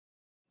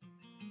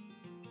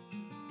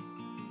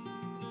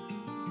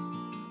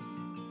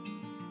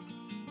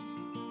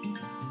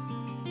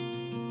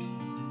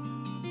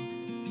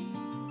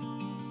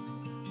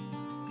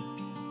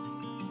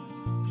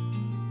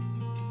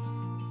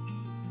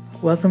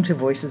Welcome to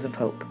Voices of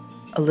Hope,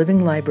 a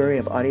living library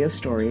of audio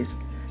stories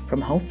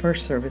from Hope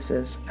First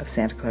Services of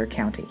Santa Clara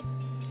County.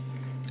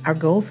 Our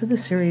goal for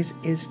this series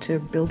is to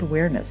build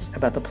awareness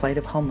about the plight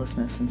of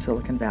homelessness in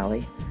Silicon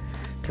Valley,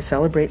 to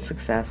celebrate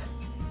success,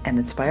 and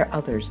inspire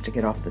others to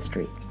get off the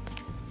street.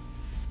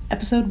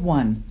 Episode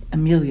 1,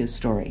 Amelia's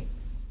Story.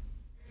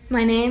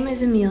 My name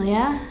is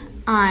Amelia.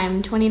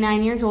 I'm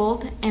 29 years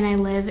old, and I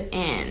live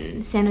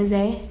in San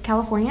Jose,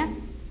 California.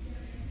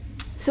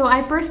 So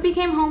I first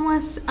became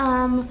homeless,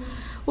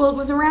 it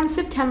was around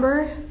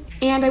September,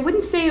 and I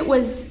wouldn't say it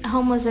was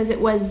homeless as it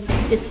was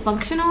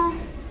dysfunctional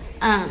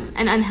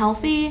and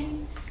unhealthy,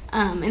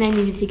 and I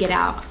needed to get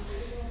out.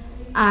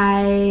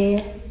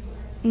 I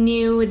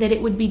knew that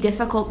it would be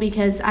difficult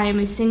because I am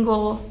a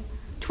single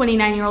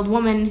 29-year-old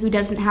woman who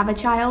doesn't have a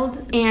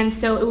child, and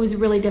so it was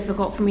really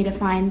difficult for me to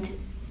find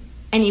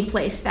any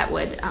place that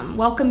would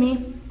welcome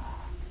me.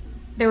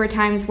 There were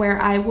times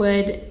where I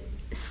would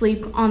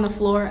sleep on the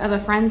floor of a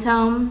friend's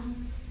home.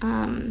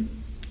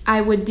 I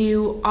would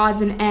do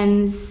odds and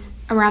ends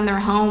around their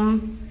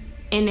home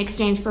in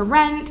exchange for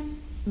rent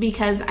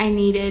because I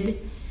needed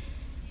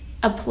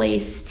a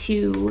place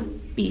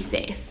to be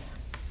safe.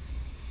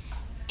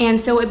 And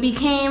so it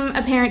became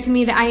apparent to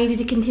me that I needed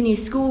to continue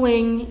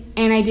schooling,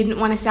 and I didn't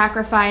want to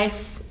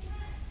sacrifice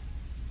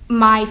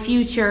my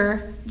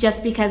future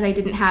just because I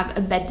didn't have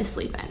a bed to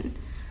sleep in.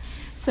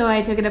 So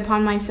I took it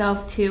upon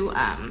myself to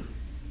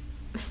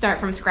start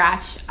from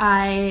scratch.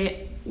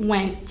 I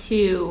went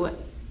to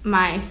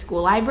my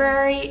school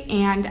library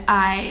and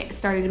I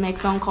started to make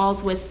phone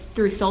calls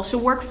through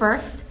social work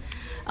first.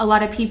 A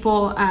lot of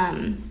people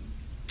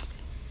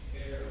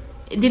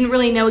didn't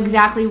really know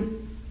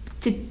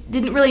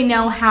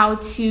how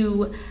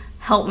to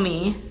help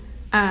me.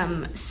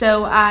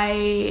 So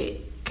I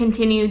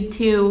continued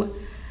to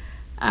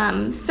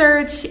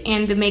search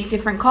and to make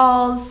different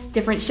calls,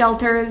 different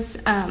shelters.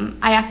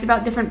 I asked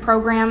about different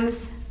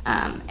programs,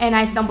 and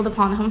I stumbled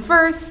upon Home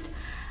First.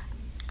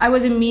 I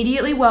was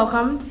immediately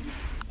welcomed,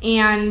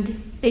 and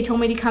they told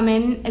me to come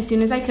in as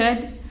soon as I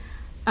could.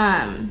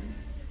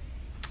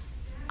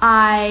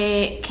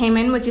 I came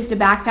in with just a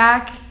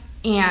backpack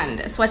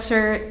and a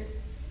sweatshirt,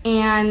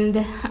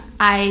 and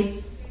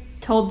I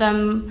told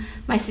them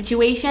my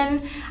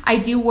situation. I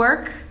do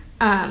work,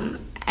 and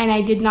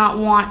I did not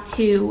want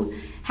to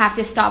have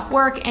to stop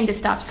work and to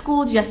stop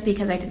school just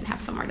because I didn't have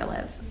somewhere to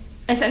live.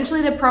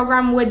 Essentially, the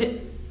program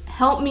would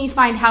help me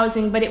find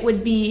housing, but it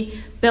would be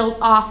built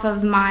off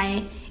of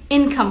my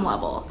income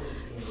level.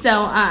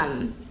 So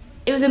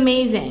it was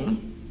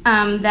amazing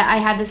that I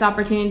had this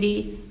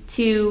opportunity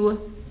to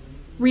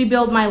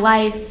rebuild my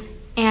life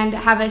and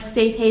have a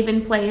safe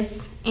haven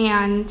place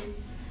and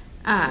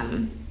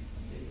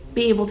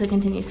be able to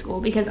continue school,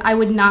 because I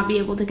would not be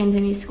able to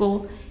continue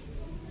school.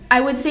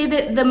 I would say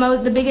that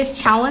the biggest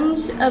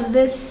challenge of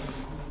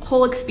this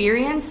whole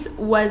experience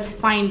was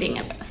finding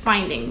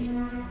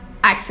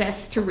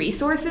access to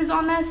resources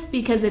on this,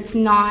 because it's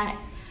not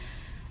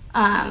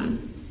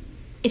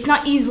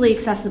easily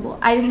accessible.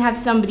 I didn't have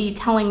somebody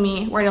telling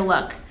me where to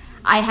look.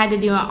 I had to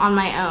do it on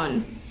my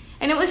own.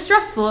 And it was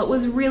stressful. It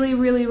was really,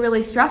 really,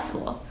 really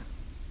stressful.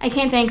 I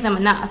can't thank them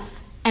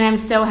enough. And I'm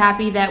so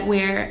happy that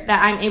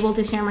I'm able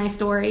to share my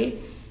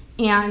story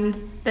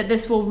and that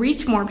this will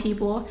reach more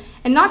people,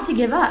 and not to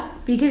give up,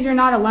 because you're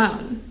not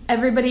alone.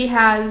 Everybody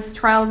has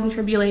trials and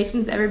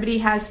tribulations. Everybody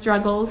has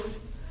struggles.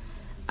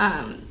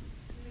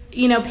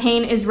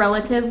 Pain is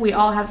relative. We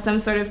all have some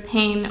sort of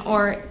pain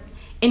or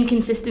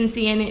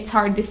inconsistency, and it's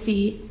hard to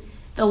see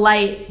the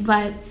light.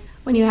 But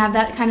when you have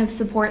that kind of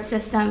support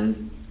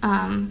system,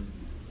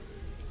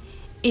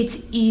 it's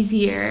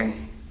easier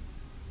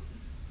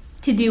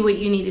to do what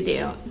you need to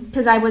do.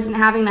 Because I wasn't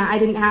having that. I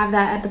didn't have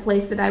that at the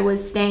place that I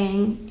was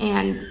staying,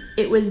 and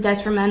it was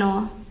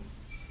detrimental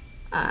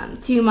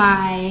to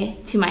my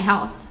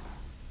health.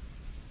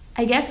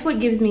 I guess what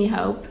gives me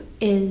hope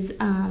is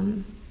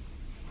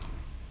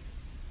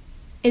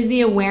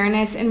the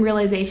awareness and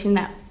realization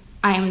that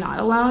I am not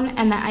alone,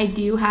 and that I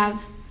do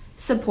have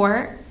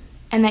support,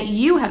 and that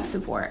you have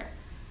support.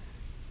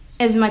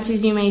 As much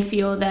as you may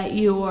feel that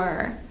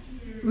you're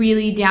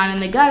really down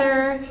in the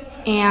gutter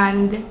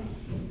and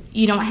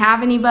you don't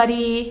have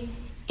anybody,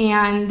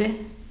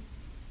 and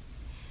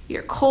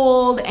you're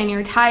cold and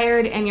you're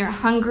tired and you're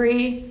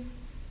hungry,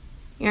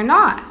 you're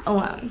not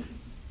alone.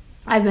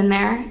 I've been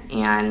there,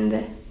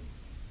 and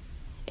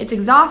it's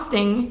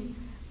exhausting,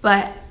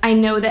 but I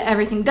know that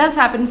everything does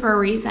happen for a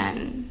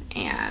reason,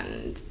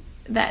 and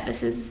that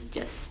this is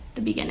just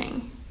the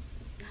beginning.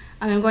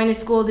 I'm going to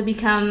school to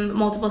become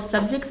multiple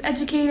subjects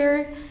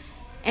educator,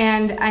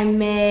 and I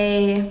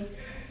may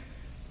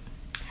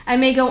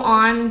go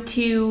on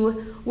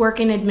to work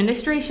in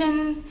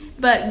administration,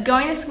 but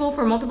going to school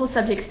for multiple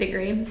subjects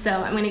degree.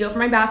 So I'm going to go for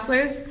my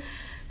bachelor's,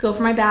 go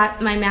for my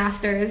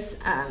master's,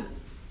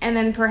 and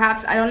then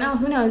perhaps, I don't know,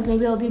 who knows,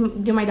 maybe I'll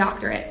do my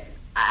doctorate.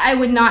 I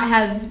would not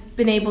have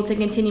been able to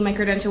continue my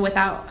credential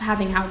without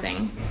having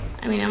housing.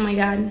 I mean, oh my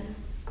God.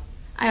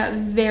 I got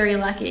very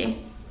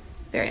lucky,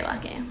 very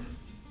lucky.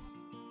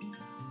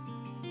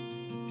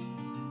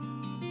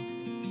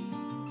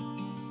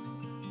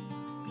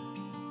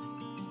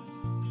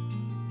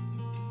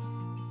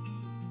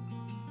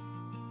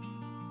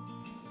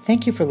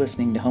 Thank you for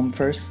listening to Home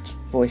First's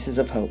Voices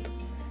of Hope,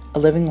 a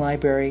living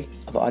library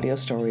of audio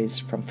stories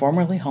from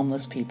formerly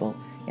homeless people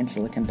in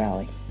Silicon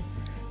Valley.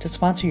 To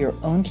sponsor your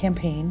own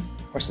campaign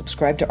or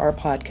subscribe to our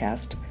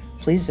podcast,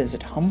 please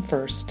visit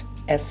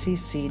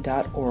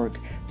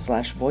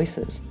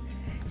homefirstscc.org/voices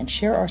and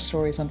share our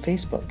stories on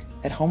Facebook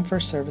at Home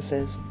First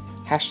Services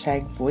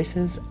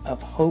 #Voices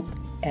of Hope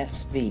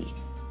SV.